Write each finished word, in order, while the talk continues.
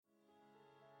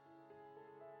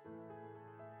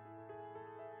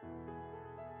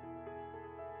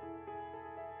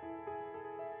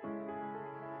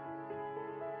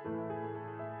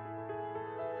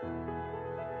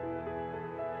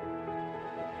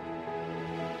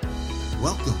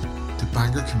Welcome to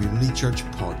Bangor Community Church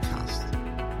Podcast.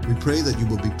 We pray that you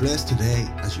will be blessed today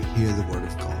as you hear the Word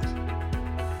of God.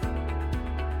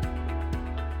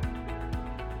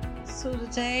 So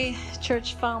today,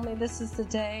 church family, this is the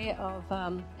day of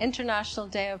International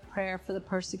Day of Prayer for the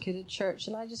Persecuted Church.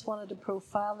 And I just wanted to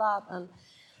profile that. And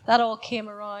that all came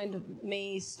around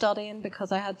me studying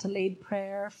because I had to lead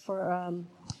prayer for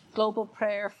global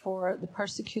prayer for the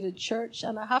persecuted church.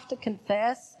 And I have to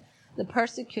confess, the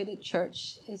persecuted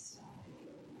church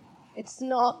it's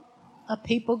not a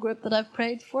people group that I've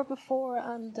prayed for before.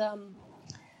 And the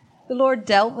Lord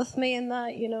dealt with me in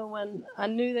that, when I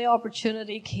knew the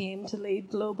opportunity came to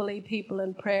lead globally people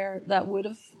in prayer that would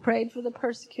have prayed for the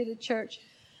persecuted church,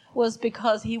 was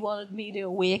because He wanted me to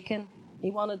awaken. He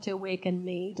wanted to awaken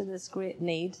me to this great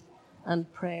need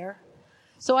and prayer.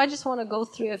 So I just want to go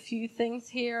through a few things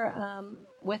here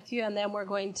with you, and then we're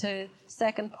going to,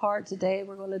 second part today,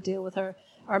 we're going to deal with our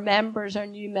members, our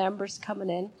new members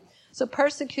coming in. So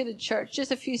persecuted church,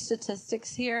 just a few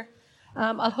statistics here.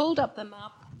 I'll hold up the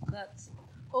map. That's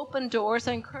Open Doors.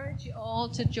 I encourage you all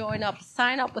to join up,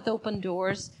 sign up with Open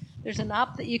Doors. There's an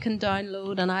app that you can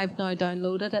download, and I've now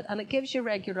downloaded it, and it gives you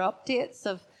regular updates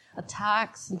of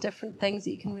attacks and different things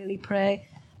that you can really pray.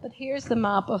 But here's the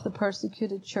map of the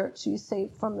persecuted church. You see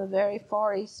from the very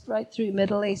far east right through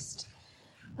Middle East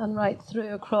and right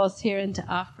through across here into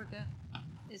Africa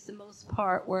is the most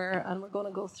part where, and we're going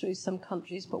to go through some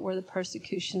countries, but where the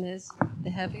persecution is the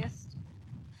heaviest.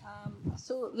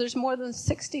 So there's more than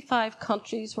 65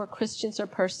 countries where Christians are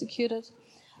persecuted,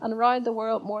 and around the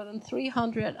world more than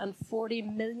 340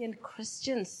 million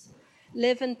Christians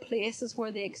live in places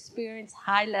where they experience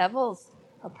high levels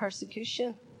of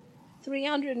persecution.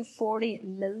 340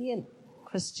 million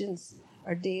Christians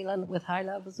are dealing with high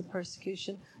levels of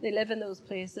persecution. They live in those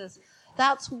places.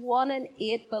 That's 1 in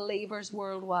 8 believers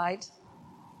worldwide.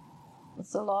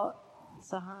 That's a lot.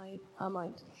 It's a high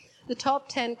amount. The top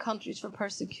 10 countries for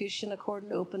persecution, according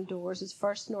to Open Doors, is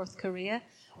first North Korea,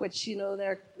 which,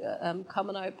 they're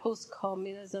coming out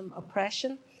post-communism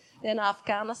oppression. Then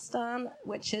Afghanistan,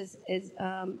 which is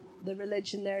the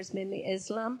religion there is mainly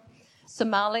Islam.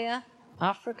 Somalia,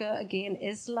 Africa, again,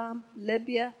 Islam.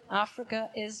 Libya,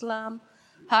 Africa, Islam.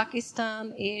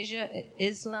 Pakistan, Asia,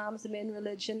 Islam is the main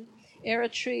religion.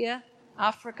 Eritrea,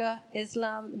 Africa,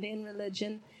 Islam, the main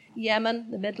religion. Yemen,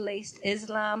 the Middle East,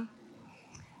 Islam.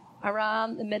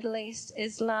 Iran, the Middle East,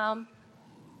 Islam.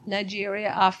 Nigeria,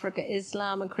 Africa,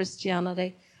 Islam and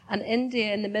Christianity. And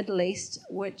India in the Middle East,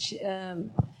 which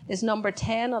is number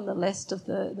 10 on the list of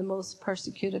the most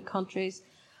persecuted countries.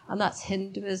 And that's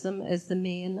Hinduism is the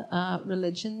main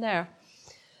religion there.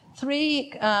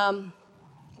 3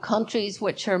 countries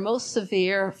which are most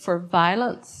severe for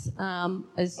violence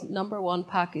is number 1,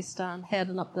 Pakistan,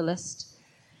 heading up the list.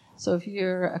 So if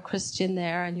you're a Christian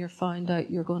there and you're found out,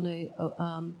 you're going to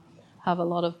have a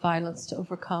lot of violence to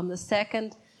overcome. The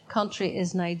second country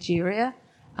is Nigeria,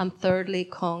 and thirdly,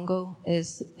 Congo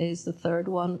is the third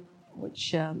one,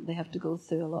 which they have to go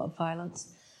through a lot of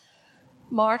violence.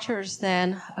 Martyrs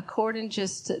then, according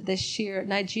just this year,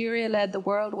 Nigeria led the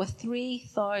world with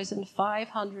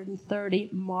 3,530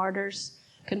 martyrs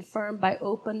confirmed by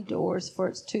Open Doors for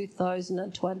its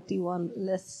 2021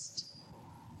 list.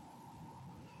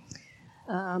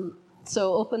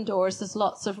 So Open Doors, there's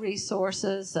lots of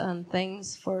resources and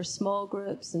things for small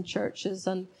groups and churches,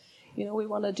 and we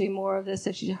want to do more of this.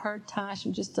 If you heard Tash,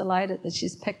 I'm just delighted that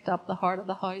she's picked up the heart of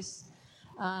the house.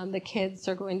 The kids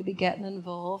are going to be getting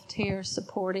involved here,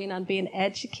 supporting and being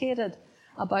educated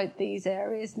about these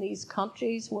areas and these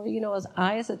countries where,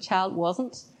 as a child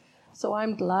wasn't. So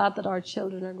I'm glad that our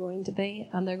children are going to be,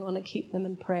 and they're going to keep them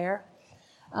in prayer.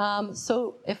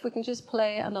 So if we can just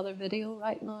play another video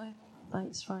right now.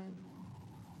 Thanks, Ryan.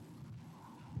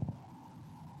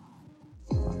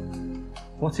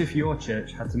 What if your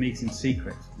church had to meet in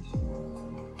secret?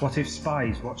 What if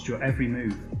spies watched your every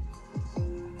move?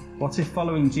 What if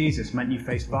following Jesus meant you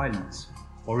faced violence,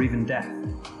 or even death?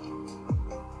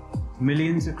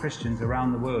 Millions of Christians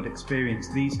around the world experience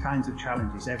these kinds of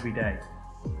challenges every day.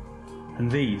 And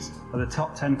these are the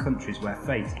top 10 countries where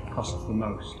faith costs the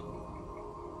most.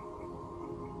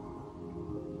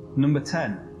 Number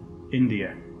 10,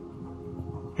 India.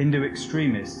 Hindu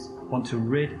extremists want to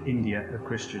rid India of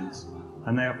Christians,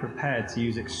 and they are prepared to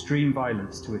use extreme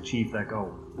violence to achieve their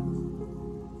goal.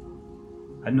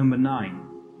 At number 9,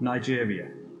 Nigeria,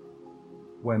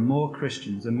 where more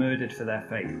Christians are murdered for their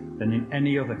faith than in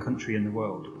any other country in the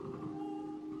world.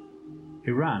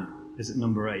 Iran is at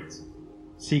number 8.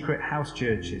 Secret house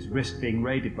churches risk being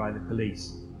raided by the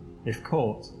police. If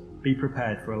caught, be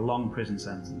prepared for a long prison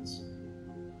sentence.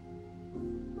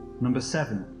 Number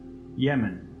 7,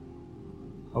 Yemen,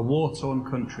 a war-torn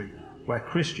country where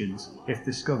Christians, if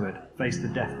discovered, face the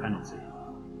death penalty.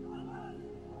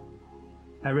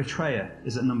 Eritrea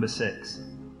is at number 6.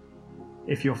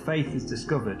 If your faith is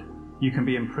discovered, you can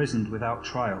be imprisoned without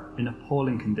trial in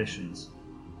appalling conditions.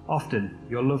 Often,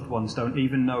 your loved ones don't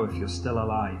even know if you're still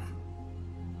alive.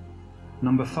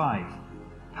 Number 5,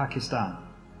 Pakistan.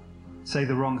 Say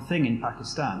the wrong thing in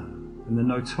Pakistan, and the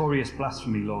notorious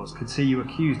blasphemy laws could see you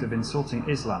accused of insulting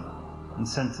Islam and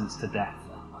sentenced to death.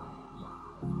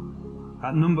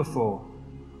 At number 4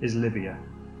 is Libya,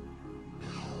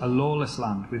 a lawless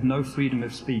land with no freedom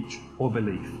of speech or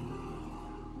belief.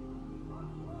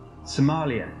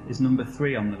 Somalia is number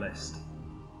 3 on the list.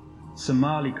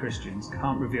 Somali Christians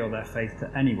can't reveal their faith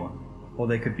to anyone, or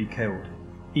they could be killed,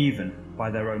 even by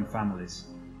their own families.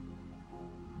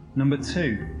 Number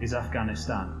 2 is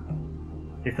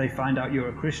Afghanistan. If they find out you're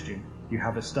a Christian, you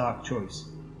have a stark choice: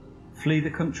 flee the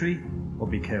country or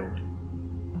be killed.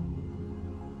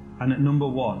 And at number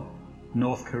 1,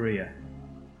 North Korea,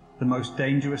 the most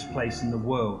dangerous place in the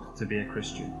world to be a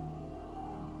Christian.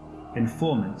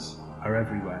 Informants are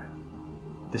everywhere.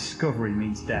 Discovery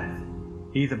means death,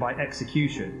 either by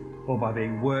execution or by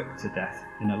being worked to death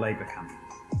in a labour camp.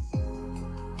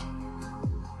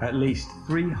 At least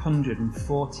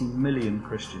 340 million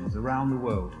Christians around the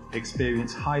world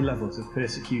experience high levels of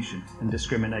persecution and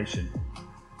discrimination.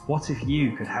 What if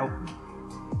you could help them?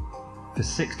 For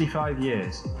 65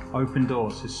 years, Open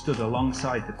Doors has stood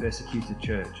alongside the persecuted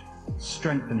church,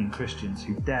 strengthening Christians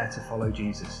who dare to follow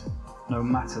Jesus, no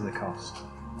matter the cost.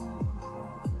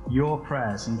 Your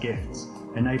prayers and gifts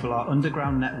enable our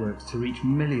underground networks to reach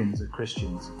millions of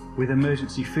Christians with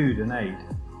emergency food and aid,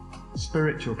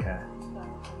 spiritual care,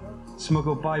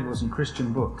 smuggled Bibles and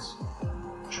Christian books,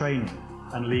 training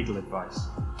and legal advice.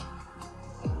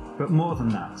 But more than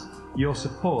that, your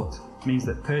support means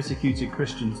that persecuted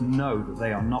Christians know that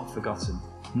they are not forgotten,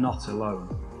 not alone.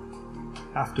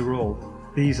 After all,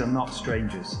 these are not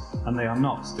strangers, and they are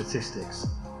not statistics.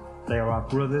 They are our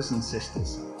brothers and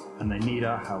sisters, and they need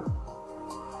our help.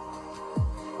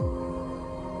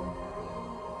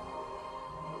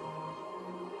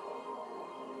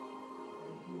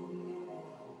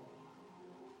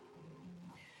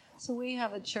 So we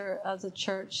have as a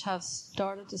church have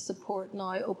started to support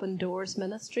now Open Doors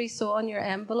ministry. So on your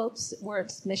envelopes where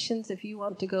it's missions, if you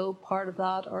want to go part of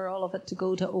that or all of it to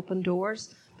go to Open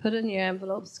Doors, put in your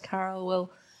envelopes. Carol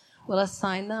will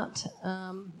assign that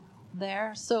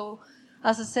there. So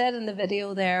as I said in the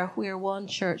video there, we are one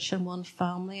church and one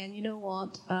family. And you know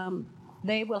what?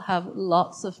 They will have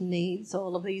lots of needs,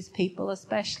 all of these people,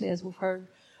 especially as we've heard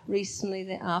recently,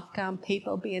 the Afghan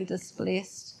people being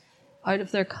displaced out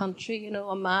of their country. You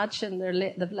know, imagine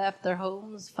they've left their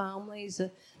homes, families,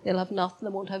 they'll have nothing,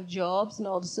 they won't have jobs and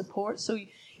all the support. So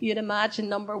you'd imagine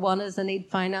number 1 is they need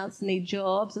finance, they need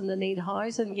jobs, and they need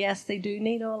housing. Yes, they do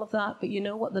need all of that, but you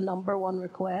know what the number 1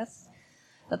 request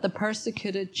that the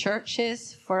persecuted church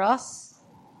is for us?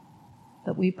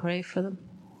 That we pray for them.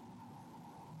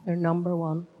 Their number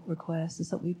 1 request is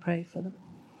that we pray for them.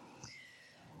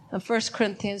 And 1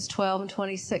 Corinthians 12 and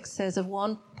 26 says, if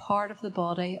one part of the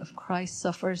body of Christ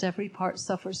suffers, every part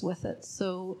suffers with it.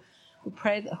 So we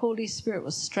pray that the Holy Spirit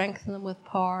will strengthen them with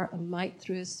power and might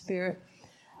through His Spirit.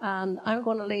 And I'm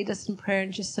going to lead us in prayer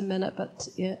in just a minute, but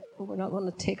we're not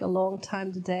going to take a long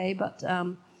time today. But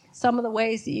some of the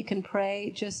ways that you can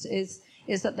pray just is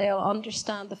that they'll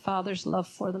understand the Father's love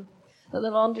for them, that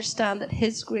they'll understand that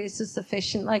His grace is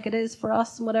sufficient, like it is for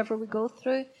us, and whatever we go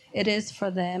through, it is for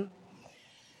them.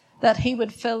 That He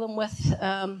would fill them with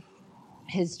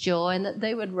His joy, and that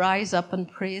they would rise up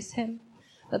and praise Him,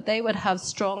 that they would have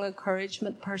strong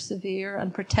encouragement, persevere,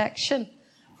 and protection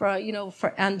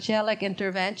for angelic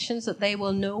interventions, that they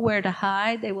will know where to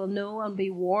hide, they will know and be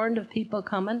warned of people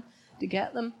coming to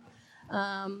get them,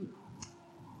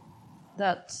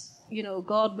 that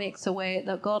God makes a way,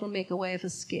 that God will make a way of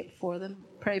escape for them.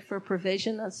 Pray for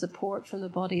provision and support from the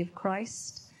body of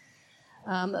Christ.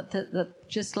 That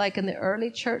just like in the early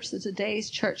church, that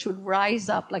today's church would rise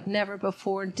up like never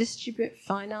before and distribute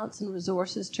finance and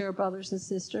resources to our brothers and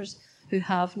sisters who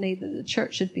have need, that the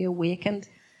church should be awakened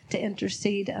to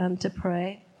intercede and to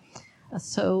pray.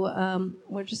 So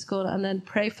we're just going to, and then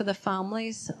pray for the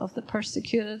families of the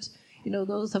persecuted.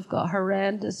 Those have got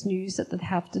horrendous news that they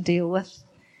have to deal with.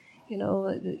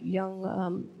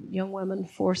 Young women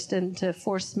forced into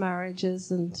forced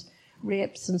marriages and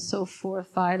rapes and so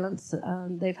forth, violence,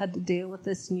 and they've had to deal with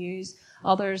this news.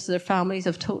 Others, their families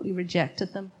have totally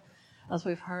rejected them, as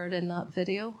we've heard in that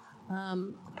video.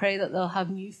 Pray that they'll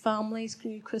have new families,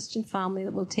 new Christian family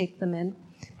that will take them in.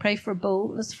 Pray for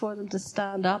boldness for them to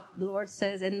stand up. The Lord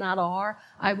says, in that hour,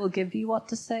 I will give you what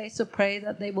to say. So pray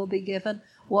that they will be given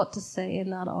what to say in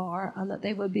that hour, and that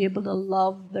they will be able to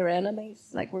love their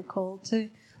enemies like we're called to.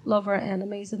 Love our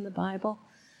enemies in the Bible.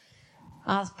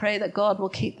 I pray that God will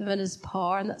keep them in his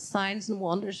power, and that signs and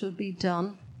wonders will be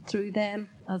done through them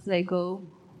as they go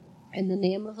in the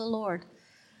name of the Lord.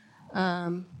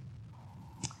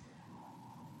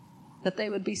 That they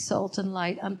would be salt and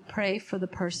light, and pray for the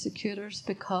persecutors,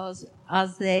 because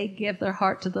as they give their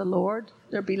heart to the Lord,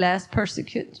 there'll be less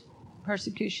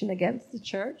persecution against the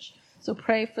church. So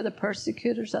pray for the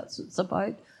persecutors. That's what it's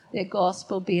about, the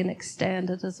gospel being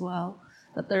extended as well,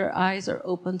 that their eyes are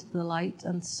open to the light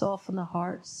and soften the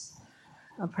hearts.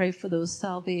 And pray for those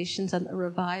salvations and the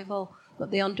revival,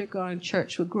 that the underground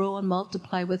church would grow and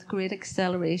multiply with great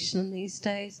acceleration in these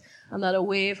days, and that a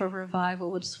wave of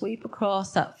revival would sweep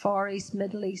across that Far East,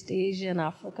 Middle East, Asia and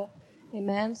Africa.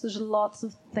 Amen. So there's lots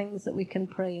of things that we can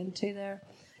pray into there.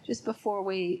 Just before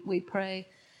we pray,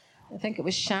 I think it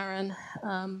was Sharon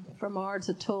from ARDS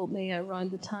had told me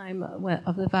around the time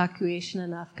of the evacuation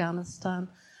in Afghanistan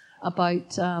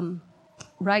about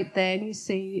right then, you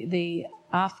see, the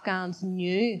Afghans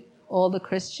knew all the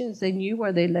Christians. They knew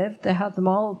where they lived. They had them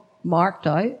all marked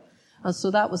out. And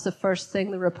so that was the first thing.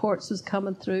 The reports was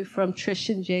coming through from Trish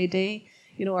and JD,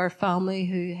 you know, our family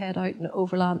who head out in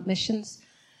overland missions.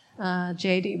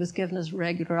 JD was giving us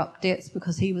regular updates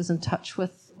because he was in touch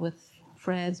with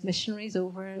friends, missionaries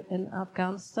over in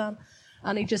Afghanistan.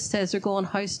 And he just says they're going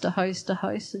house to house to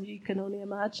house, and you can only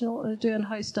imagine what they're doing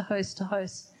house to house to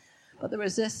house. But there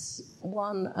was this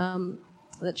one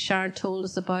that Sharon told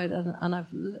us about, and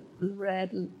I've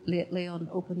read lately on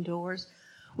Open Doors,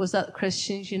 was that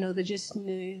Christians, you know, they just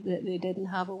knew that they didn't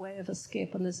have a way of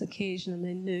escape on this occasion, and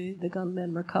they knew the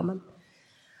gunmen were coming.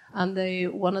 And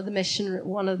one of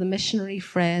the missionary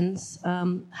friends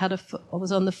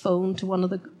was on the phone to one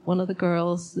of the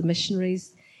girls, the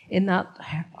missionaries, in that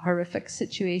horrific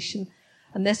situation.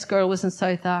 And this girl was in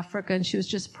South Africa, and she was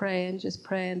just praying,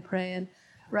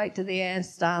 right to the end,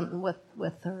 standing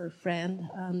with her friend.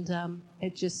 And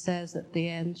it just says at the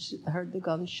end, she heard the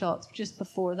gunshots. Just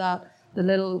before that,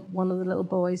 one of the little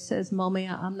boys says, "Mommy,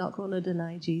 I'm not going to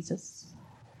deny Jesus."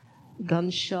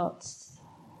 Gunshots.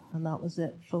 And that was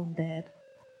it, phone dead.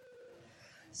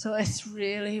 So it's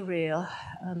really real.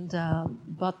 And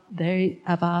but they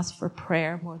have asked for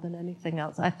prayer more than anything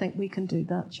else. I think we can do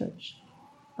that, church.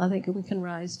 I think we can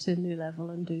rise to a new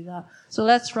level and do that. So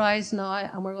let's rise now,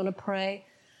 and we're going to pray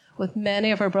with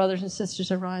many of our brothers and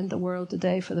sisters around the world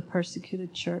today for the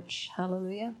persecuted church.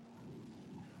 Hallelujah.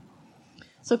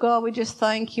 So God, we just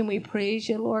thank you and we praise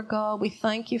you, Lord God. We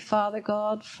thank you, Father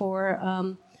God,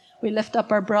 for... we lift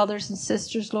up our brothers and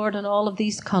sisters, Lord, in all of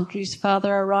these countries,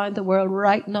 Father, around the world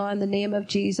right now in the name of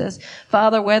Jesus.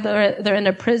 Father, whether they're in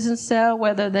a prison cell,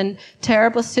 whether they're in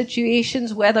terrible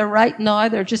situations, whether right now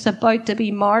they're just about to be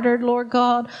martyred, Lord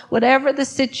God, whatever the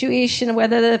situation,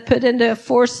 whether they're put into a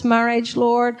forced marriage,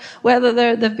 Lord, whether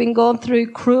they've been going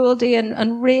through cruelty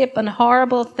and rape and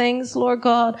horrible things, Lord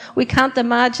God, we can't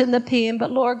imagine the pain, but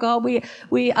Lord God,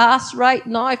 we ask right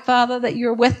now, Father, that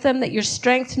you're with them, that you're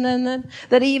strengthening them,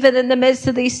 that even in the midst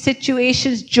of these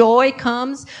situations, joy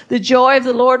comes. The joy of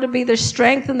the Lord would be their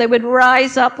strength, and they would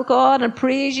rise up, God, and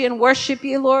praise you and worship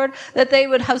you, Lord, that they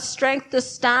would have strength to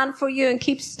stand for you and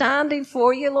keep standing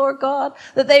for you, Lord God,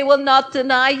 that they will not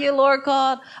deny you, Lord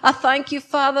God. I thank you,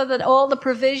 Father, that all the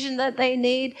provision that they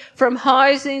need, from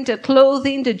housing to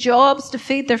clothing to jobs to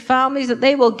feed their families, that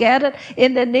they will get it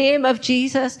in the name of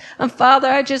Jesus. And Father,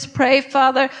 I just pray,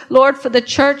 Father, Lord, for the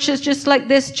churches just like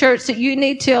this church, that you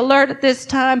need to alert at this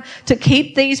time to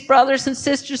keep these brothers and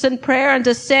sisters in prayer and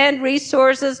to send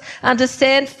resources and to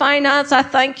send finance. I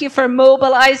thank you for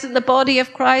mobilizing the body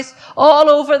of Christ all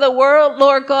over the world,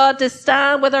 Lord God, to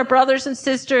stand with our brothers and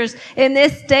sisters in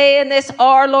this day and this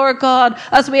hour, Lord God,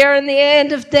 as we are in the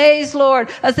end of days,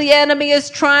 Lord, as the enemy is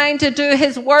trying to do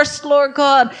his worst, Lord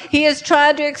God. He is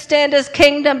trying to extend his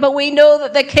kingdom, but we know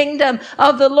that the kingdom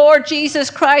of the Lord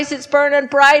Jesus Christ is burning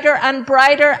brighter and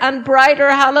brighter and brighter,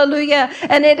 hallelujah,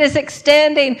 and it is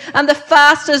extending. And the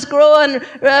fastest growing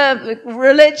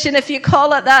religion, if you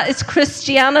call it that, is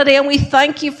Christianity. And we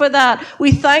thank you for that.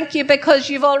 We thank you because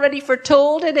you've already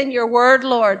foretold it in your word,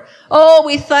 Lord. Oh,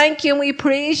 we thank you and we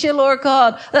praise you, Lord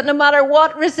God, that no matter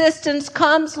what resistance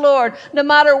comes, Lord, no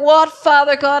matter what,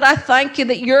 Father God, I thank you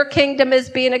that your kingdom is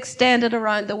being extended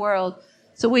around the world.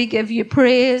 So we give you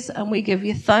praise and we give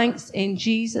you thanks in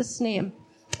Jesus' name.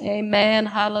 Amen.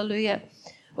 Hallelujah.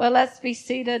 Well, let's be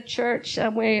seated, church,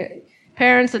 and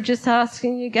parents, I'm just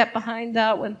asking you, get behind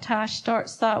that when Tash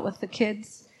starts that with the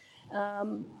kids.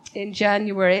 in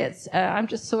January. I'm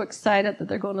just so excited that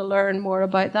they're going to learn more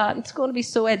about that. And it's going to be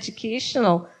so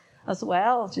educational as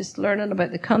well, just learning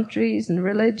about the countries and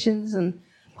religions and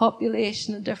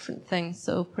population and different things.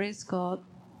 So praise God.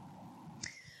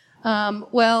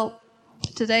 Well,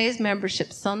 today is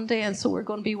Membership Sunday, and so we're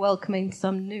going to be welcoming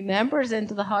some new members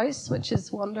into the house, which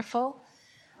is wonderful.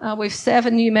 We've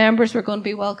 7 new members we're going to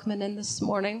be welcoming in this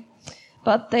morning.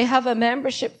 But they have a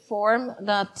membership form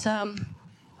that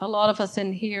a lot of us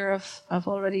in here have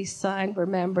already signed. We're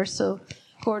members. So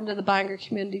according to the Bangor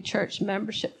Community Church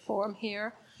membership form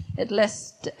here, it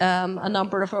lists a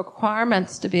number of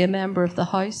requirements to be a member of the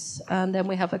house. And then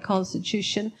we have a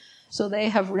constitution. So they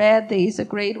have read these,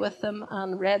 agreed with them,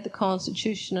 and read the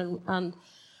constitution and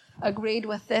agreed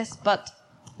with this. But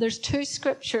there's 2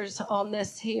 scriptures on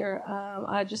this here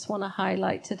I just want to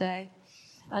highlight today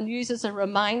and use as a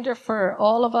reminder for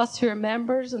all of us who are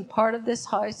members and part of this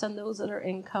house and those that are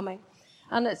incoming.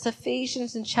 And it's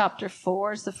Ephesians in chapter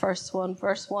 4 is the first one,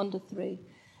 verse 1 to 3.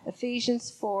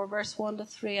 Ephesians 4, verse 1 to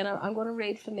 3. And I'm going to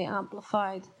read from the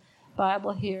Amplified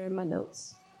Bible here in my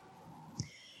notes.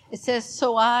 It says,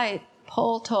 "So I,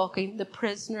 Paul talking, the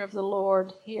prisoner of the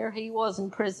Lord," here he was in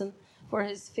prison for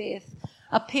his faith,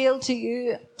 "appeal to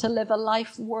you to live a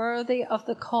life worthy of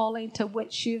the calling to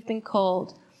which you've been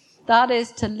called. That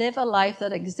is, to live a life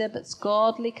that exhibits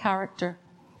godly character,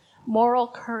 moral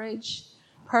courage,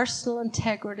 personal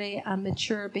integrity, and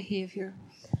mature behavior.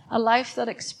 A life that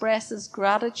expresses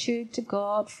gratitude to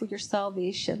God for your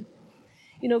salvation."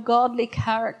 You know, godly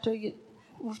character,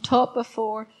 we've taught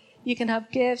before, you can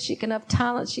have gifts, you can have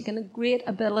talents, you can have great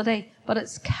ability, but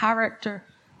it's character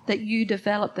that you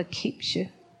develop that keeps you.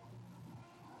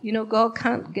 You know, God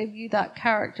can't give you that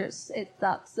character.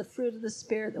 That's the fruit of the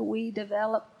Spirit that we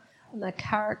develop, and that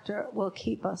character will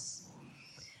keep us.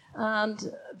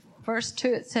 And verse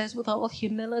 2, it says, "With all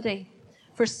humility,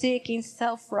 forsaking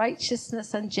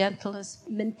self-righteousness and gentleness,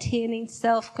 maintaining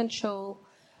self-control,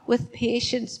 with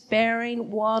patience, bearing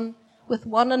one with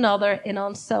one another in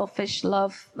unselfish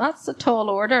love." That's a tall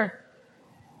order.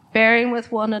 Bearing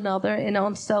with one another in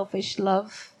unselfish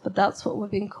love. But that's what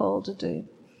we've been called to do.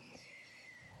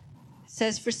 It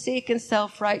says, forsaking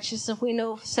self-righteousness. We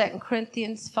know 2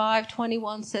 Corinthians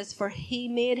 5:21 says, "For he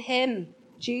made him,"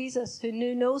 Jesus, "who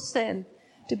knew no sin,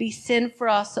 to be sin for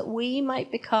us, that we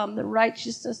might become the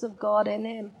righteousness of God in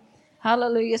him."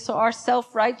 Hallelujah. So our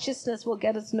self-righteousness will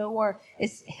get us nowhere.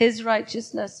 It's his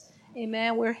righteousness.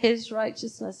 Amen. We're his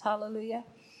righteousness. Hallelujah.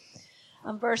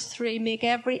 And verse 3, "Make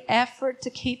every effort to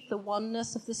keep the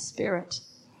oneness of the Spirit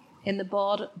in the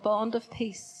bond of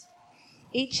peace.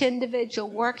 Each individual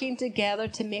working together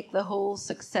to make the whole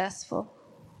successful."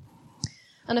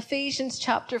 And Ephesians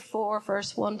chapter 4,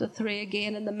 verse 1 to 3,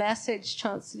 again in the Message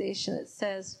translation, it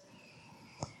says,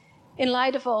 "In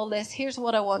light of all this, here's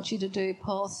what I want you to do,"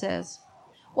 Paul says.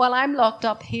 "While I'm locked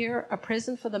up here, a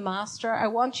prison for the master, I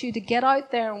want you to get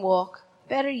out there and walk.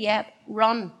 Better yet,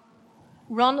 run.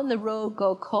 Run on the road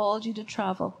God called you to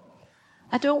travel.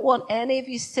 I don't want any of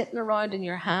you sitting around in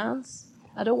your hands.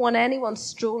 I don't want anyone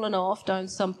strolling off down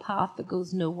some path that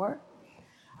goes nowhere.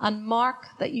 And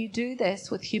mark that you do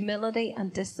this with humility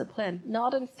and discipline,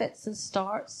 not in fits and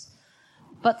starts,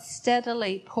 but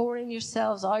steadily pouring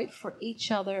yourselves out for each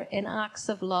other in acts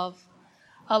of love,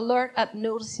 alert at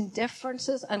noticing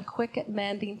differences and quick at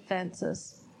mending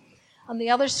fences." And the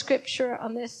other scripture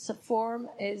on this form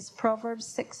is Proverbs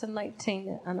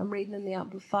 6:19, and I'm reading in the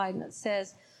Amplified, and it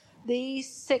says,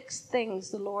 "These 6 things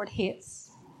the Lord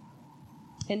hates.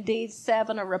 Indeed,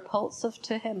 7 are repulsive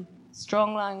to him."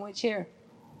 Strong language here.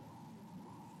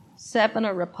 7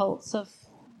 are repulsive.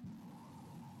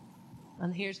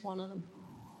 And here's one of them.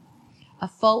 "A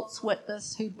false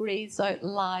witness who breathes out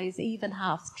lies, even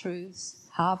half-truths.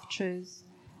 Half-truths.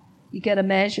 You get a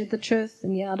measure of the truth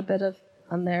and you add a bit of,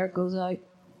 and there it goes out.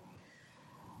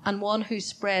 "And one who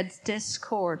spreads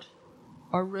discord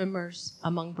or rumors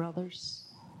among brothers."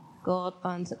 God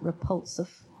finds it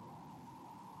repulsive.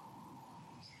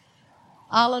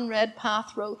 Alan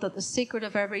Redpath wrote that the secret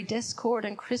of every discord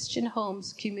in Christian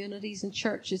homes, communities and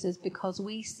churches is because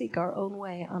we seek our own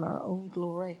way and our own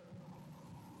glory.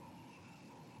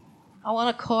 I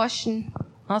want to caution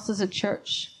us as a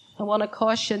church. I want to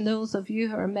caution those of you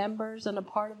who are members and a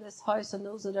part of this house and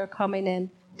those that are coming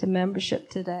in to membership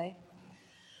today,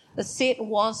 that Satan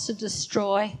wants to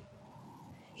destroy.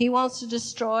 He wants to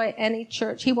destroy any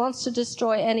church. He wants to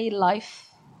destroy any life.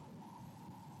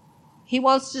 He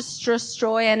wants to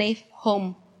destroy any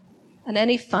home and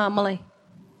any family.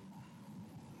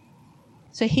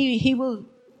 So he will,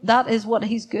 that is what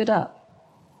he's good at.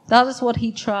 That is what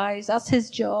he tries. That's his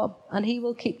job, and he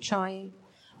will keep trying.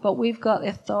 but we've got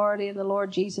authority in the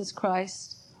Lord Jesus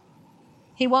Christ.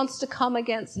 He wants to come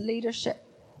against leadership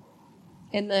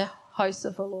in the house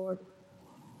of the Lord.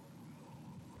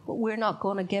 But we're not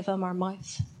going to give him our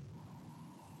mouth.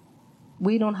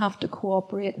 We don't have to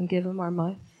cooperate and give him our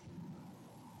mouth.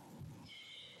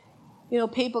 You know,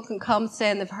 people can come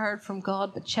saying they've heard from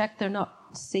God, but check they're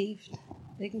not deceived.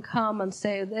 They can come and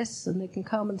say this, and they can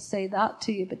come and say that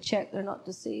to you, but check they're not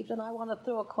deceived. And I want to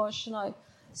throw a caution out.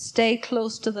 Stay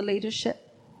close to the leadership.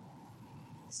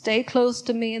 Stay close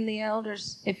to me and the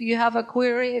elders. If you have a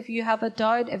query, if you have a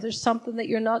doubt, if there's something that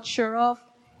you're not sure of,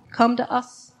 come to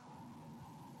us.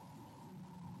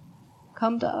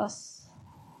 Come to us.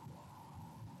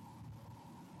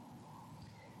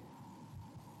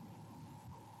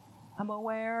 I'm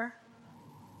aware,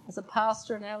 as a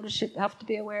pastor and eldership, you have to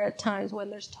be aware at times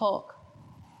when there's talk.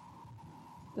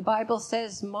 The Bible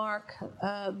says, mark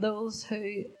those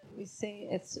who, we see,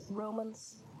 it's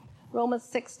Romans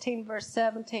 16, verse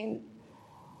 17.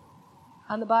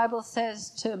 And the Bible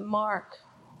says to mark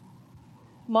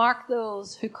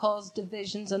those who cause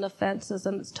divisions and offenses,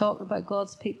 and it's talking about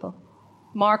God's people.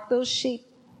 Mark those sheep,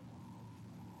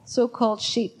 so-called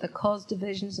sheep that cause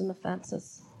divisions and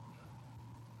offenses.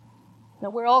 Now,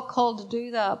 we're all called to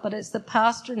do that, but it's the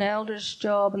pastor and elder's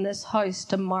job in this house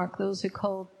to mark those who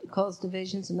cause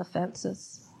divisions and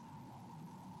offenses.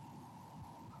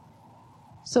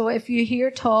 So if you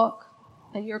hear talk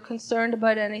and you're concerned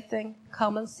about anything,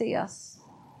 come and see us,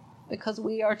 because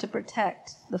we are to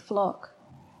protect the flock.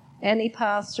 Any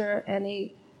pastor,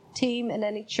 any team in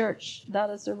any church, that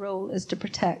is their role, is to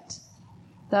protect.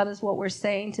 That is what we're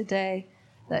saying today,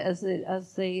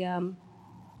 that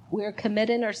we're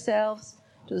committing ourselves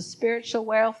to the spiritual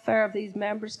welfare of these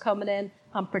members coming in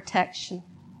and protection.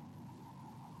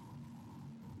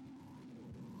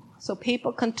 So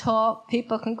people can talk,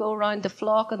 people can go around the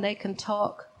flock and they can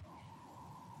talk.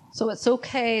 So it's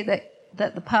okay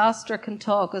that the pastor can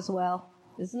talk as well,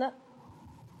 isn't it?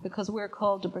 Because we're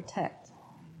called to protect.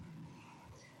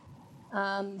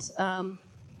 And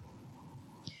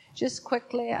just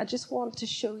quickly, I just want to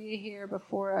show you here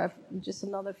before just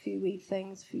another few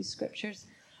scriptures.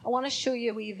 I want to show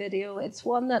you a wee video. It's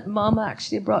one that Mum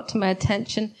actually brought to my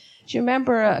attention. Do you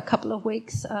remember a couple of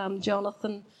weeks,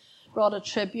 Jonathan brought a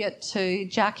tribute to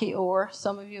Jackie Orr.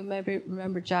 Some of you maybe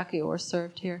remember Jackie Orr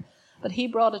served here. But he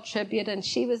brought a tribute, and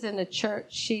she was in a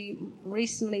church. She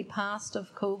recently passed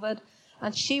of COVID,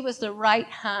 and she was the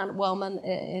right-hand woman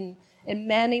in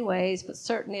many ways, but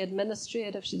certainly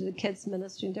administrative. She did a kids'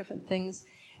 ministry and different things,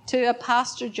 to a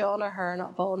Pastor John Ahern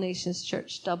of All Nations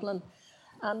Church, Dublin.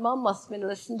 And Mum must have been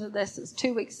listening to this. It was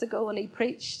 2 weeks ago when he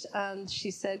preached, and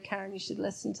she said, Karen, you should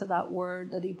listen to that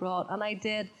word that he brought. And I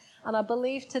did. And I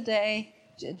believe today,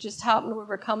 it just happened, we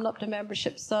were coming up to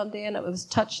Membership Sunday, and it was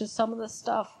touching some of the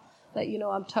stuff that,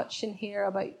 I'm touching here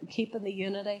about keeping the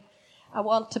unity. I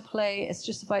want to play, it's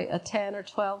just about a 10 or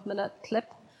 12 minute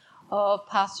clip of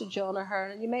Pastor John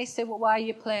Ahern. And you may say, well, why are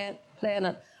you playing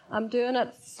it? I'm doing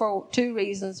it for two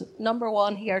reasons. Number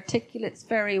one, he articulates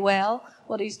very well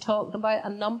what he's talking about.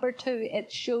 And number two, it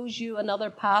shows you another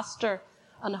pastor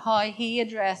and how he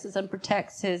addresses and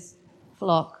protects his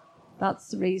flock. That's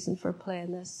the reason for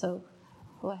playing this. So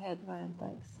go ahead, Ryan.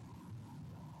 Thanks.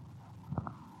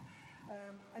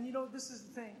 And this is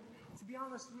the thing. To be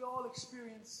honest, we all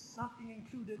experience not being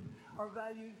included or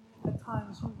valued at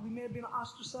times. We may have been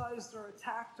ostracized or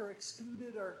attacked or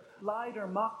excluded or lied or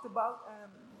mocked about.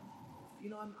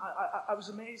 I was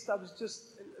amazed. I was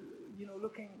just,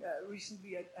 looking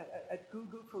recently at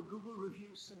Google for Google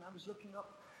reviews, and I was looking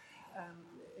up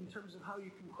in terms of how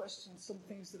you can question some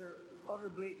things that are utter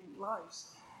blatant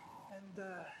lies. And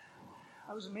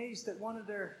I was amazed that one of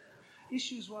their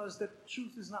issues was that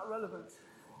truth is not relevant.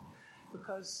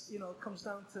 Because, it comes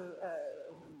down to,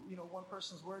 one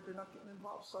person's word, they're not getting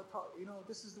involved. So I thought,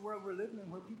 this is the world we're living in,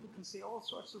 where people can say all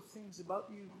sorts of things about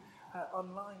you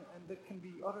online, and that can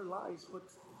be utter lies. But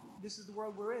this is the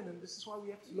world we're in, and this is why we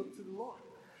have to look to the Lord.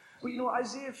 But,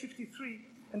 Isaiah 53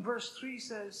 and verse 3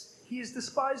 says, He is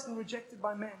despised and rejected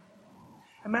by men,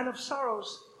 a man of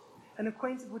sorrows and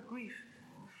acquainted with grief.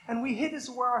 And we hid as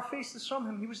it were our faces from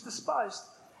him. He was despised,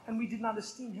 and we did not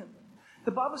esteem him. The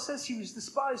Bible says he was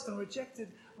despised and rejected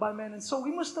by men. And so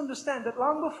we must understand that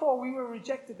long before we were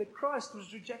rejected, that Christ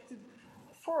was rejected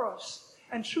for us.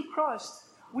 And through Christ,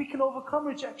 we can overcome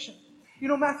rejection.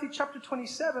 Matthew chapter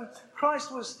 27,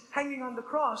 Christ was hanging on the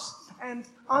cross. And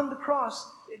on the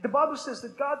cross, the Bible says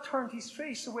that God turned his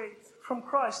face away from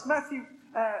Christ. Matthew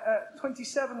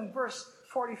 27 and verse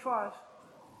 45.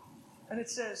 And it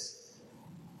says,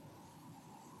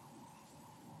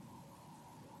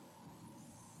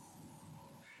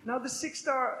 Now the 6th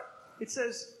hour, it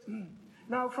says,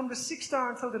 now from the 6th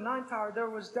hour until the 9th hour, there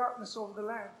was darkness over the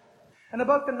land. And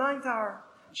about the 9th hour,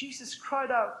 Jesus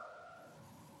cried out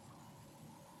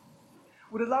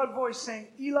with a loud voice, saying,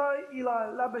 Eli,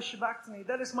 Eli, lama sabachthani.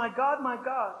 That is, my God,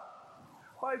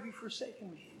 why have you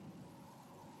forsaken me?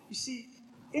 You see,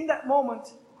 in that moment,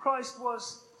 Christ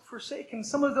was forsaken.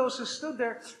 Some of those who stood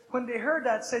there, when they heard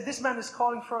that, said, this man is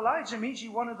calling for Elijah.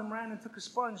 Immediately one of them ran and took a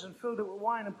sponge and filled it with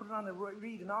wine and put it on a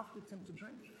reed and offered it to him to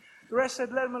drink. The rest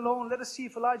said, let him alone. Let us see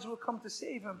if Elijah will come to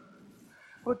save him.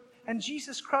 And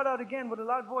Jesus cried out again with a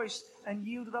loud voice and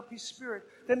yielded up his spirit.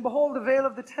 Then behold, the veil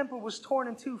of the temple was torn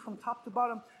in two from top to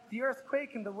bottom. The earth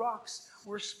quaked and the rocks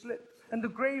were split. And the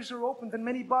graves were opened, and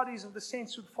many bodies of the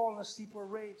saints who had fallen asleep were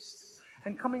raised.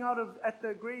 And coming out at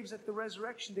the graves at the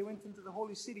resurrection, they went into the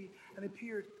holy city and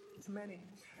appeared to many.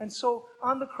 And so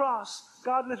on the cross,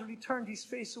 God literally turned his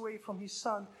face away from his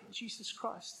Son, Jesus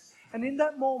Christ. And in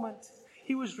that moment,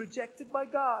 he was rejected by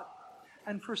God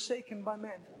and forsaken by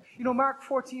men. You know, Mark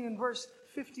 14 and verse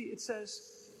 50, it says,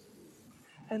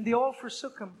 and they all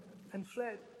forsook him and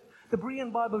fled. The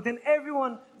Berean Bible, then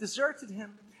everyone deserted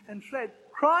him and fled.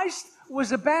 Christ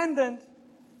was abandoned.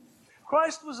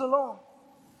 Christ was alone.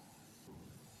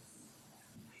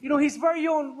 You know, his very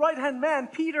own right-hand man,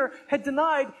 Peter, had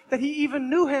denied that he even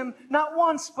knew him, not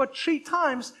once, but 3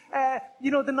 times,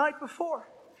 the night before.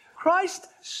 Christ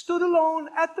stood alone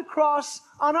at the cross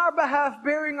on our behalf,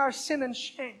 bearing our sin and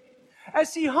shame,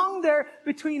 as he hung there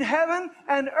between heaven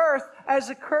and earth as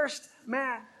a cursed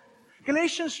man.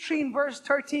 Galatians 3 and verse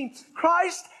 13,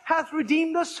 Christ hath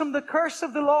redeemed us from the curse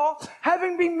of the law,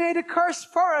 having been made a curse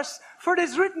for us. For it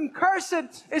is written,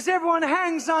 cursed is everyone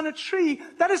hangs on a tree.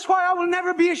 That is why I will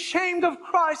never be ashamed of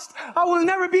Christ. I will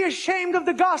never be ashamed of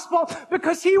the gospel,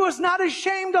 because he was not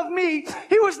ashamed of me.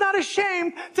 He was not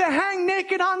ashamed to hang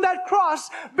naked on that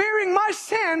cross, bearing my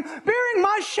sin, bearing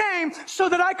my shame, so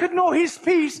that I could know his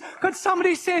peace. Could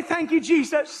somebody say, thank you,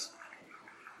 Jesus?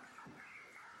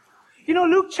 You know,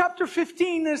 Luke chapter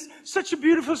 15 is such a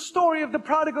beautiful story of the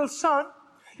prodigal son.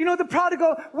 You know, the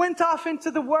prodigal went off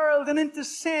into the world and into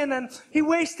sin, and he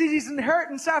wasted his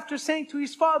inheritance after saying to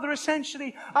his father,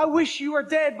 essentially, I wish you were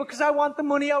dead because I want the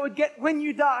money I would get when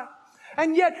you die.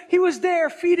 And yet he was there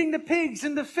feeding the pigs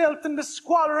and the filth and the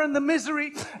squalor and the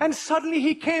misery. And suddenly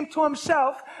he came to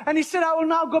himself and he said, I will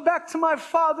now go back to my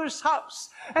father's house.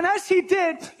 And as he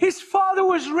did, his father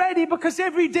was ready, because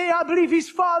every day I believe his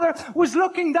father was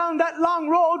looking down that long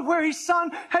road where his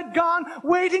son had gone,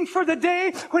 waiting for the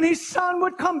day when his son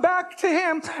would come back to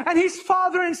him. And his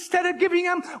father, instead of giving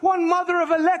him one mother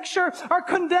of a lecture or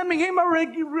condemning him or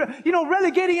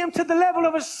relegating him to the level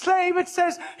of a slave, it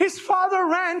says his father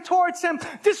ran towards him,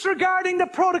 disregarding the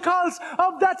protocols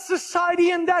of that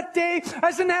society in that day.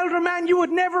 As an elder man, you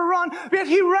would never run, yet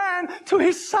he ran to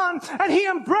his son and he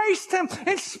embraced him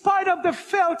in spite of the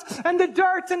filth and the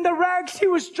dirt and the rags he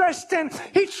was dressed in.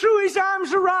 He threw his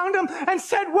arms around him and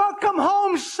said, welcome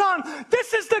home, son.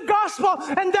 This is the gospel,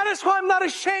 and that is why I'm not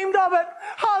ashamed of it.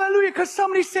 Hallelujah. Because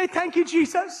somebody say, thank you,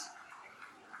 Jesus.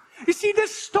 You see,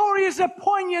 this story is a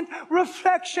poignant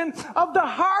reflection of the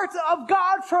heart of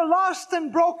God for lost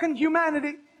and broken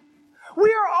humanity.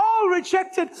 We are all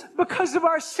rejected because of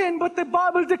our sin, but the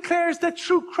Bible declares that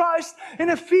through Christ in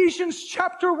Ephesians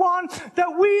chapter 1,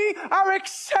 that we are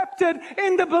accepted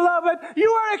in the beloved.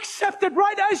 You are accepted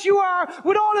right as you are,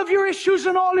 with all of your issues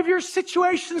and all of your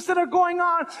situations that are going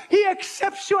on. He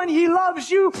accepts you and he loves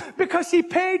you because he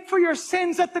paid for your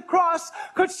sins at the cross.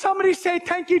 Could somebody say,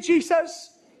 thank you, Jesus?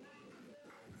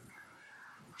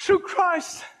 Through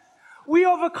Christ, we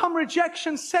overcome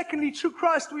rejection. Secondly, through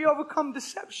Christ, we overcome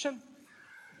deception.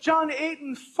 John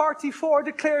 8:44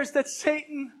 declares that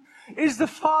Satan is the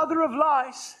father of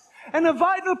lies. And a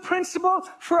vital principle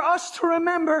for us to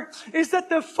remember is that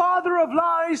the father of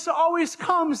lies always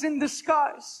comes in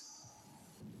disguise.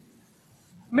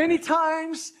 Many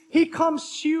times he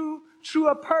comes to you through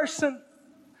a person.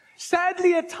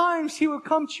 Sadly, at times he will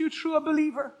come to you through a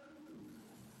believer.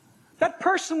 That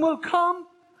person will come,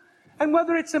 and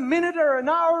whether it's a minute or an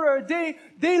hour or a day,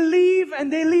 they leave,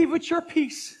 and they leave with your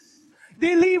peace.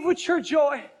 They leave with your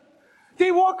joy.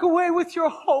 They walk away with your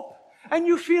hope. And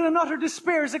you feel an utter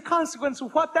despair as a consequence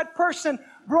of what that person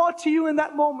brought to you in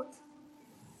that moment.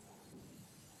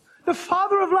 The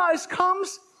father of lies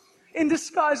comes in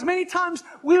disguise. Many times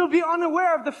we'll be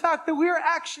unaware of the fact that we're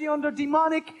actually under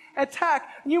demonic attack.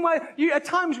 And at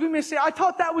times we may say, I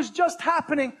thought that was just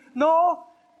happening. No,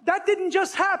 that didn't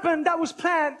just happen. That was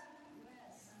planned.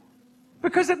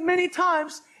 Because at many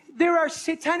times there are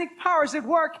satanic powers at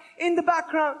work in the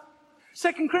background.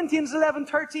 2 Corinthians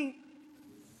 11:13.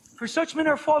 For such men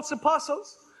are false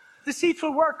apostles,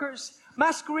 Deceitful workers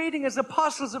masquerading as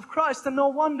apostles of Christ, and no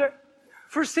wonder,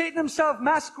 for Satan himself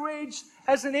masquerades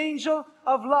as an angel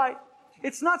of light.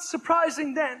 It's not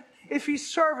surprising then if his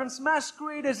servants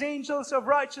masquerade as angels of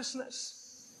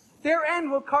righteousness. Their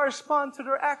end will correspond to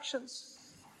their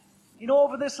actions. You know,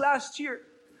 over this last year,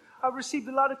 I've received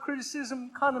a lot of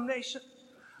criticism, condemnation,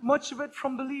 much of it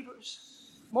from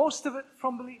believers, most of it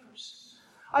from believers.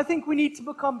 I think we need to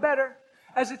become better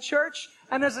as a church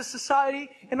and as a society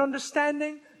in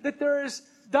understanding that there is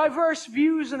diverse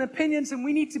views and opinions, and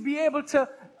we need to be able to,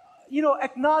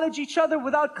 acknowledge each other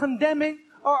without condemning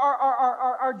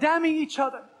or damning each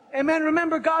other. Amen.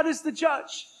 Remember, God is the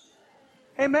judge.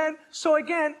 Amen. So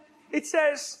again, it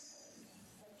says,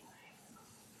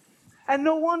 and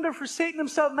no wonder, for Satan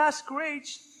himself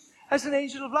masquerades as an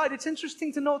angel of light. It's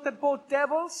interesting to note that both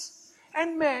devils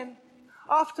and men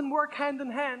often work hand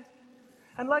in hand.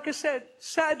 And like I said,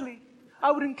 sadly,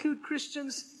 I would include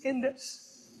Christians in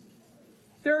this.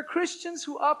 There are Christians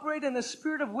who operate in a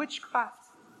spirit of witchcraft.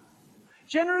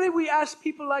 Generally, we ask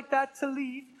people like that to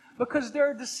leave because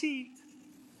they're deceived.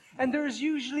 And there is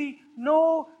usually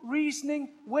no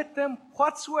reasoning with them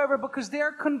whatsoever, because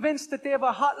they're convinced that they have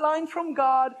a hotline from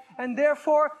God, and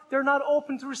therefore they're not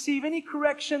open to receive any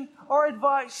correction or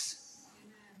advice.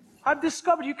 I've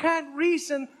discovered you can't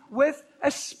reason with a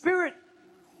spirit.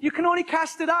 You can only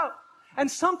cast it out.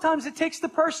 And sometimes it takes the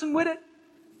person with it.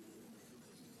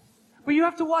 But you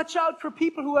have to watch out for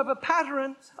people who have a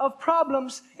pattern of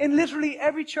problems in literally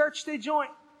every church they join.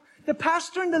 The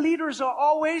pastor and the leaders are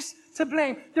always to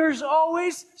blame. There's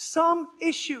always some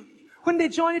issue. When they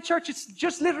join a church, it's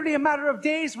just literally a matter of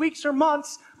days, weeks, or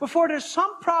months before there's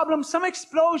some problem, some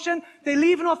explosion. They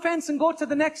leave an offense and go to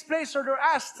the next place, or they're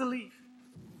asked to leave.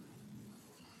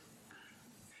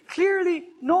 Clearly,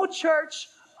 no church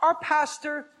or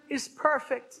pastor is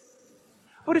perfect.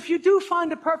 But if you do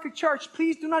find a perfect church,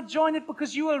 please do not join it,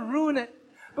 because you will ruin it.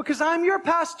 Because I'm your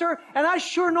pastor, and I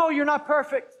sure know you're not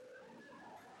perfect.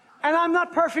 And I'm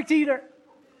not perfect either.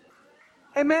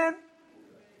 Amen?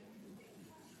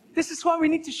 This is why we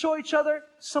need to show each other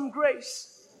some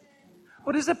grace.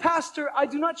 But as a pastor, I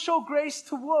do not show grace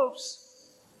to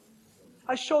wolves.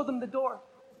 I show them the door.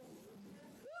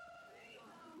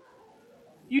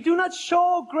 You do not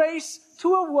show grace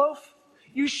to a wolf.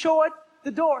 You show it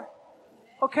the door.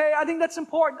 Okay, I think that's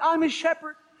important. I'm a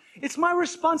shepherd. It's my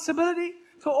responsibility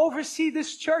to oversee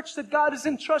this church that God has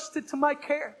entrusted to my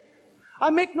care. I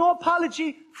make no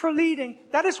apology for leading.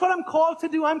 That is what I'm called to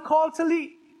do. I'm called to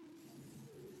lead.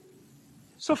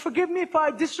 So forgive me if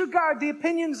I disregard the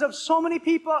opinions of so many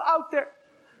people out there.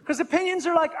 Because opinions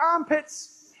are like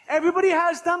armpits. Everybody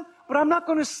has them, but I'm not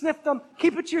going to sniff them.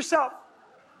 Keep it to yourself.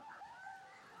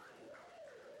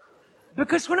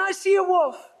 Because when I see a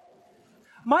wolf,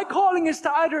 my calling is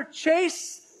to either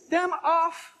chase them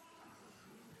off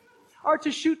or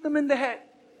to shoot them in the head.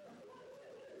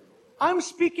 I'm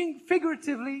speaking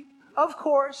figuratively, of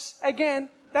course. Again,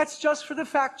 that's just for the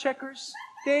fact checkers.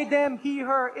 They, them, he,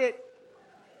 her, it.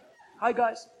 Hi,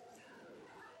 guys.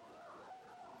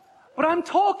 But I'm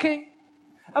talking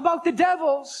about the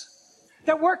devils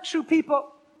that work through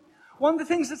people. One of the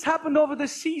things that's happened over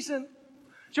this season,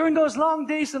 during those long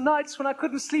days and nights when I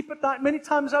couldn't sleep at night, many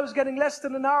times I was getting less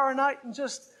than an hour a night, and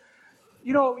just,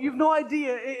 you've no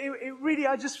idea. It really,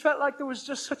 I just felt like there was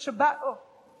just such a battle.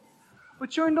 But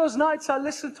during those nights, I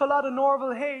listened to a lot of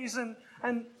Norval Hayes and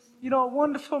a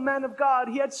wonderful man of God.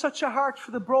 He had such a heart for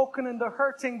the broken and the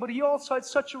hurting, but he also had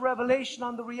such a revelation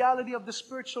on the reality of the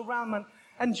spiritual realm.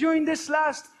 And during this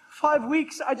last 5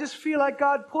 weeks, I just feel like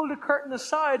God pulled the curtain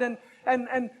aside,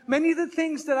 and many of the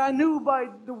things that I knew by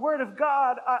the Word of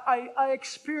God, I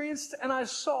experienced and I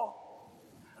saw.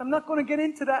 I'm not going to get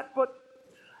into that, but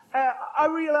I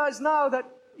realize now that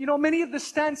many of the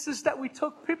stances that we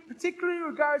took, particularly in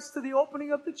regards to the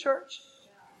opening of the church,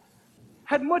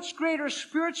 had much greater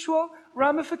spiritual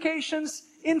ramifications,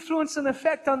 influence, and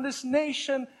effect on this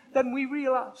nation than we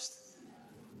realized.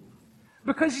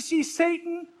 Because you see,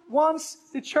 Satan wants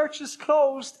the churches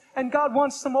closed, and God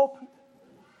wants them open.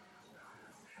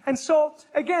 And so,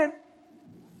 again,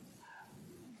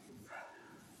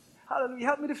 hallelujah,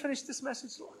 help me to finish this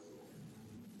message, Lord.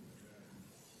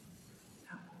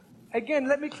 Again,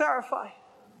 let me clarify.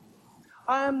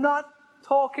 I am not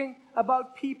talking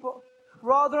about people.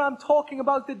 Rather, I'm talking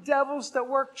about the devils that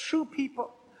work through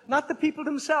people, not the people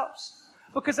themselves.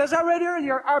 Because as I read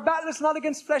earlier, our battle is not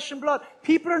against flesh and blood.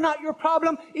 People are not your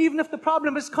problem, even if the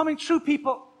problem is coming through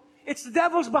people. It's the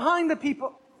devils behind the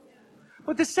people.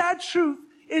 But the sad truth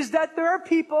is that there are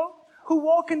people who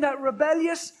walk in that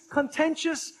rebellious,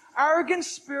 contentious, arrogant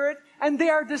spirit, and they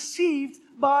are deceived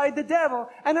by the devil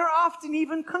and are often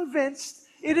even convinced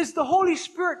it is the Holy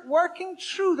Spirit working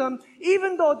through them,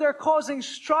 even though they're causing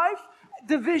strife,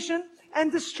 division,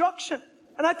 and destruction.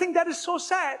 And I think that is so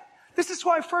sad. This is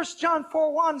why 1 John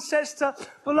 4:1 says to,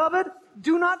 Beloved,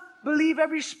 do not believe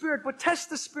every spirit, but test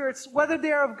the spirits, whether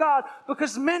they are of God,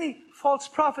 because many false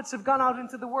prophets have gone out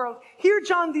into the world. Here,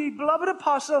 John, the beloved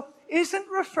apostle, isn't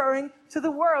referring to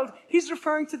the world. He's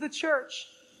referring to the church.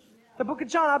 The book of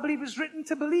John, I believe, is written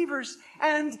to believers.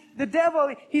 And the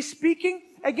devil, he's speaking,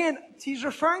 again, he's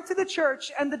referring to the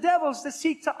church and the devils that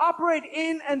seek to operate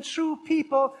in and through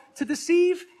people to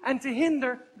deceive and to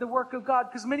hinder the work of God.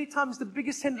 Because many times the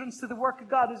biggest hindrance to the work of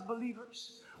God is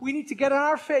believers. We need to get on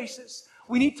our faces.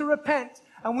 We need to repent.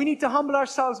 And we need to humble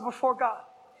ourselves before God.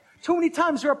 Too many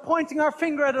times we're pointing our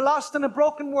finger at a lost and a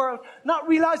broken world, not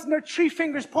realizing there are 3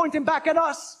 fingers pointing back at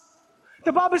us.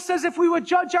 The Bible says if we would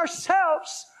judge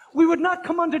ourselves, we would not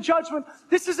come under judgment.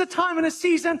 This is a time and a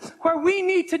season where we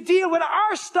need to deal with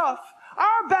our stuff,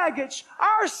 our baggage,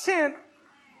 our sin.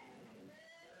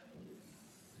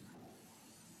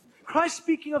 Christ,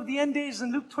 speaking of the end days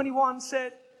in Luke 21,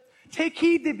 said, Take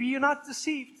heed that be not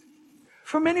deceived.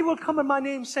 For many will come in my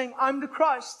name, saying, I'm the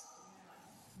Christ.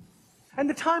 And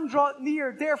the time draweth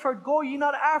near, therefore go ye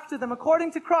not after them.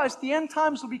 According to Christ, the end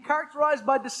times will be characterized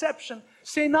by deception.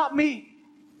 Say, not me.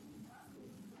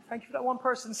 Thank you for that one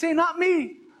person. Say, not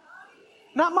me.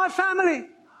 Not my family.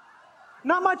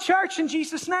 Not my church, in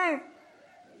Jesus' name.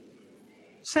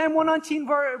 Psalm 119,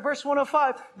 verse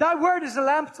 105. Thy word is a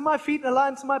lamp to my feet and a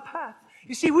light to my path.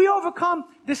 You see, we overcome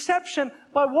deception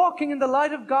by walking in the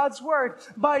light of God's word,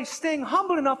 by staying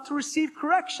humble enough to receive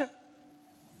correction.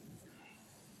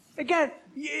 Again,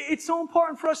 it's so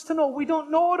important for us to know we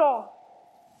don't know it all.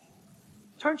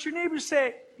 Turn to your neighbor and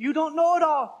say, you don't know it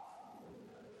all.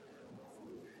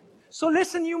 So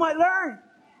listen, you might learn.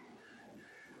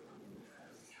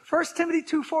 1 Timothy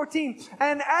 2:14.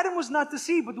 And Adam was not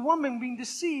deceived, but the woman being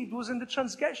deceived was in the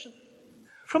transgression.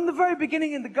 From the very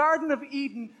beginning in the Garden of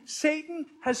Eden, Satan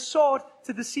has sought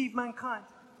to deceive mankind.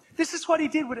 This is what he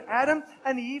did with Adam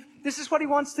and Eve. This is what he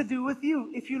wants to do with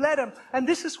you, if you let him. And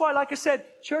this is why, like I said,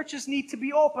 churches need to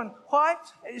be open. Why?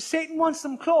 Satan wants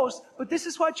them closed. But this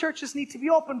is why churches need to be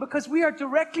open, because we are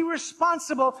directly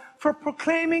responsible for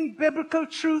proclaiming biblical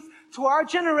truth to our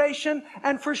generation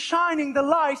and for shining the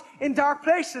light in dark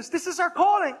places. This is our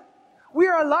calling. We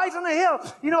are a light on a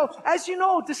hill. You know, as you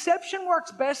know, deception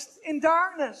works best in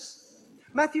darkness.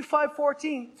 Matthew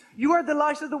 5:14. You are the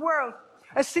light of the world.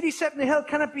 A city set in a hill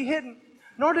cannot be hidden.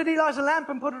 Nor did he light a lamp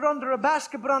and put it under a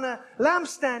basket, but on a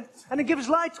lampstand, and it gives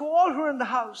light to all who are in the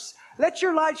house. Let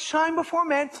your light shine before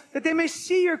men, that they may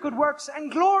see your good works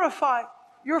and glorify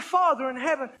your Father in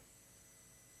heaven.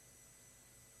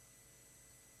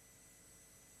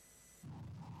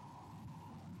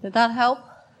 Did that help?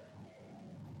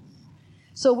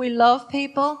 So we love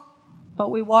people,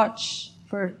 but we watch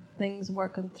for things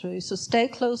working through. So stay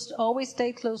close, always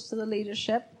stay close to the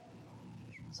leadership.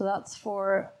 So that's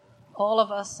for all of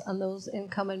us and those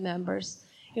incoming members.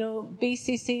 You know,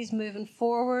 BCC's moving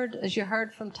forward. As you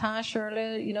heard from Tash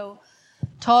earlier, you know,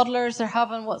 toddlers are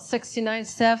having, 69,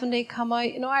 70 come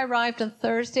out. You know, I arrived on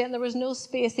Thursday and there was no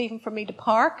space even for me to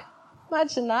park.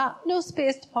 Imagine that. No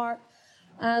space to park.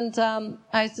 And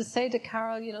I used to say to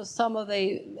Carol, you know, some of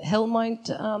the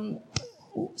Hillmount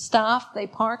staff, they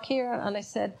park here. And I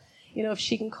said, you know, if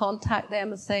she can contact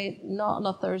them and say, not on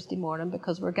a Thursday morning,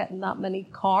 because we're getting that many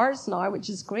cars now, which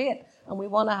is great. And we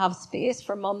want to have space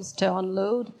for mums to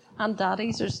unload and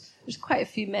daddies. There's quite a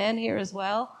few men here as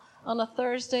well. On a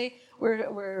Thursday,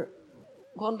 we're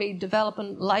going to be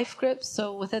developing life groups.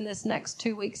 So within this next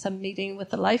 2 weeks, I'm meeting with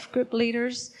the life group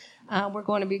leaders. We're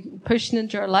going to be pushing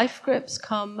into our life groups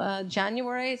come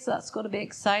January, so that's going to be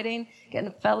exciting, getting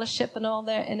a fellowship and all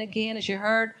there. And again, as you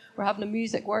heard, we're having a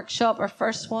music workshop, our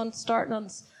first one, starting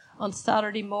on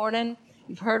Saturday morning.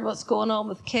 You've heard what's going on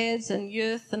with kids and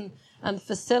youth and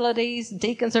facilities.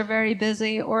 Deacons are very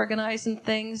busy organising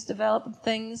things, developing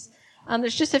things. And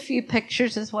there's just a few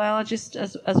pictures as well, just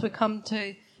as we come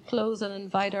to close and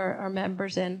invite our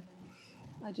members in.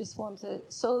 I just want to...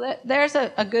 So there's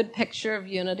a good picture of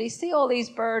unity. See, all these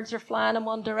birds are flying in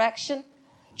one direction.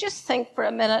 Just think for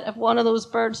a minute, if one of those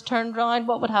birds turned round,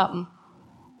 what would happen?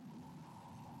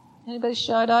 Anybody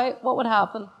shout out? What would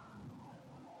happen?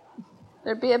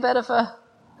 There'd be a bit of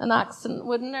an accident,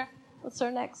 wouldn't there? What's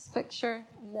our next picture?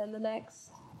 And then the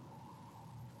next.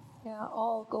 Yeah,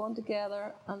 all going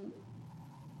together and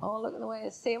all looking away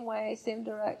the same way, same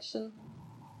direction.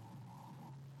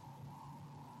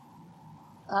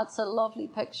 That's a lovely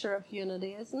picture of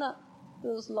unity, isn't it?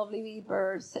 those lovely wee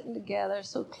birds sitting together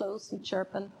so close and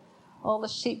chirping. All the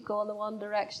sheep go in the one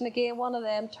direction. Again, one of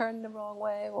them turned the wrong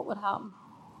way. What would happen?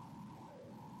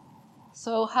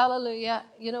 So, hallelujah.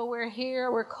 You know, we're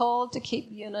here. We're called to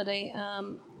keep unity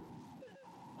and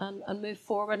move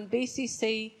forward. And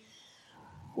BCC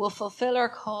will fulfill our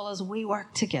call as we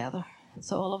work together.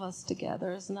 It's all of us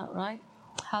together, isn't that right?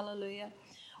 Hallelujah.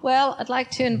 Well, I'd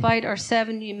like to invite our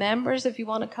 7 new members, if you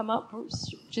want to come up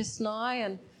just now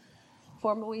and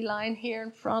form a wee line here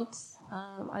in front.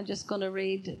 I'm just going to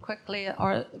read quickly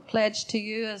our pledge to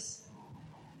you as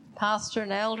pastor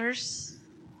and elders.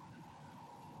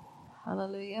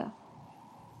 Hallelujah.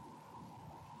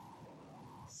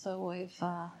 So we've,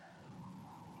 that's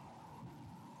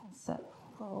it.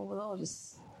 Oh, we'll all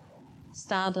just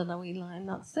stand in a wee line,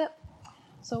 that's it.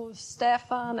 So we've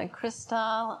Stefan and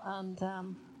Christal and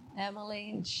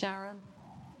Emily and Sharon,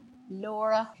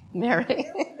 Nora, Mary.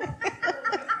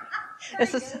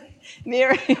 This is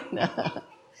Mary,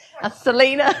 and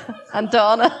Selena and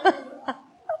Donna.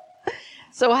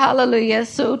 So hallelujah.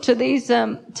 So to these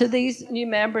new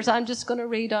members, I'm just going to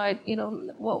read out, you know,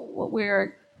 what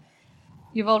we're.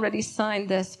 You've already signed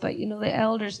this, but you know, the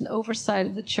elders and oversight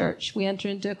of the church, we enter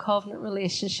into a covenant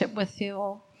relationship with you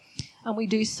all, and we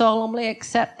do solemnly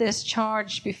accept this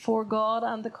charge before God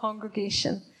and the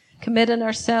congregation, committing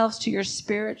ourselves to your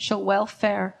spiritual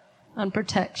welfare and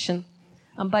protection,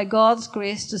 and by God's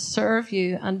grace to serve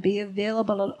you and be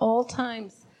available at all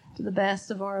times to the best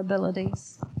of our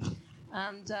abilities.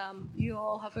 And you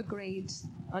all have agreed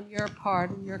on your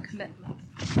part and your commitment.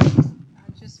 And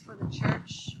just for the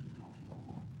church,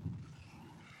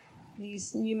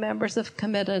 these new members have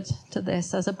committed to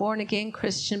this. As a born-again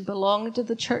Christian belonging to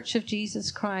the Church of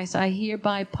Jesus Christ, I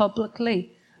hereby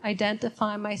publicly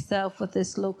identify myself with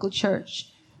this local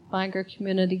church, Bangor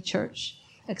Community Church,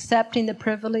 accepting the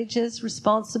privileges,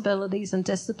 responsibilities, and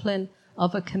discipline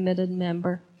of a committed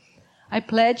member. I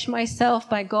pledge myself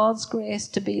by God's grace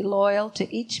to be loyal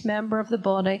to each member of the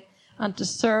body and to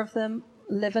serve them,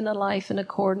 living a life in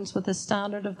accordance with the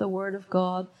standard of the Word of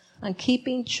God and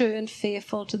keeping true and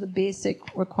faithful to the basic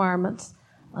requirements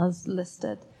as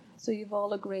listed. So you've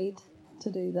all agreed to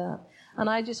do that. And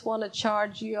I just want to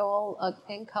charge you all,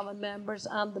 incoming members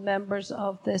and the members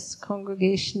of this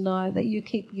congregation now, that you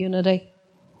keep unity.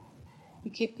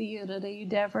 You keep the unity. You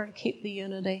endeavour to keep the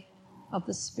unity of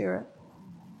the Spirit.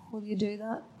 Will you do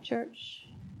that, church?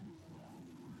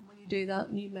 Will you do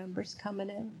that, new members coming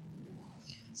in?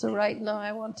 So right now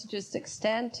I want to just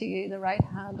extend to you the right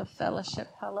hand of fellowship.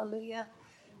 Hallelujah.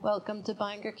 Welcome to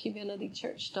Bangor Community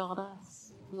Church, Donna.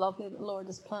 It's lovely that the Lord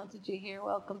has planted you here.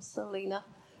 Welcome, Selena.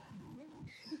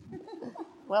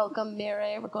 Welcome,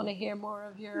 Mary. We're going to hear more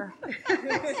of your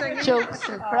jokes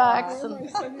and cracks. And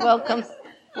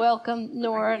welcome,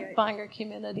 Nora, Bangor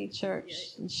Community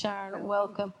Church. And Sharon,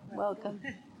 welcome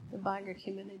to Bangor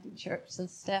Community Church. And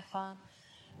Stefan,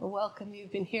 welcome.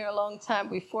 You've been here a long time.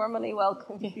 We formally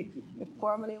welcome you.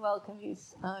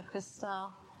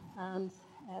 Christal and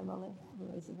Emily,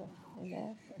 Elizabeth.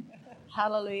 Amen.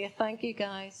 Hallelujah. Thank you,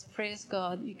 guys. Praise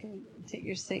God. You can take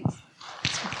your seats.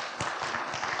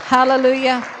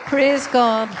 Hallelujah. Praise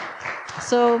God.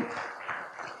 So,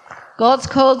 God's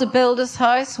called to build his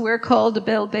house. We're called to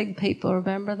build big people.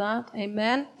 Remember that?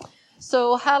 Amen.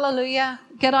 So, hallelujah.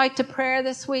 Get out to prayer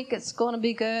this week. It's going to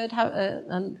be good.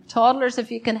 And toddlers, if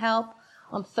you can help,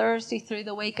 on Thursday through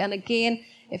the week. And again,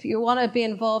 if you want to be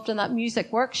involved in that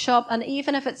music workshop, and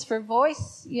even if it's for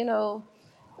voice, you know,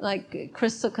 like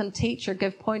Crystal can teach or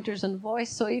give pointers on voice.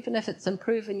 So even if it's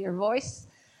improving your voice,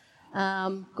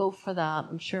 go for that.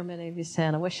 I'm sure many of you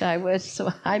saying, I wish I would,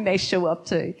 so I may show up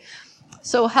too.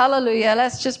 So hallelujah.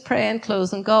 Let's just pray and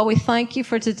close. And God, we thank you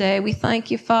for today. We thank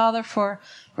you, Father, for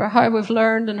how we've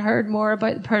learned and heard more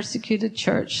about the persecuted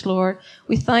church, Lord.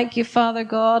 We thank you, Father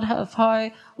God, of how,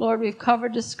 Lord, we've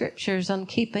covered the scriptures on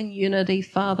keeping unity,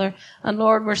 Father. And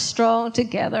Lord, we're strong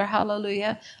together,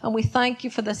 hallelujah. And we thank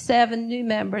you for the 7 new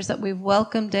members that we've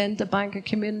welcomed into Bangor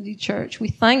Community Church. We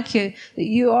thank you that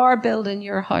you are building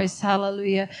your house,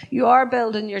 hallelujah. You are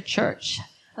building your church,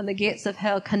 and the gates of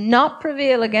hell cannot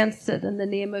prevail against it in the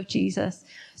name of Jesus.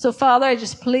 So, Father, I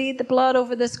just plead the blood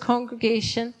over this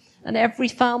congregation and every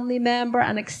family member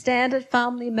and extended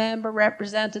family member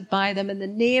represented by them. In the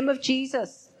name of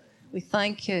Jesus, we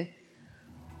thank you.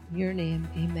 In your name,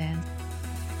 amen.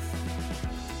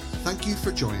 Thank you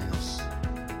for joining us.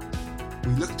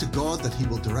 We look to God that he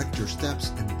will direct your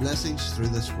steps in blessings through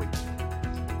this week.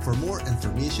 For more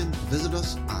information, visit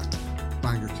us at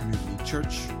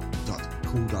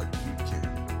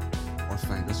bangorcommunitychurch.co.uk or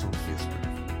find us on Facebook.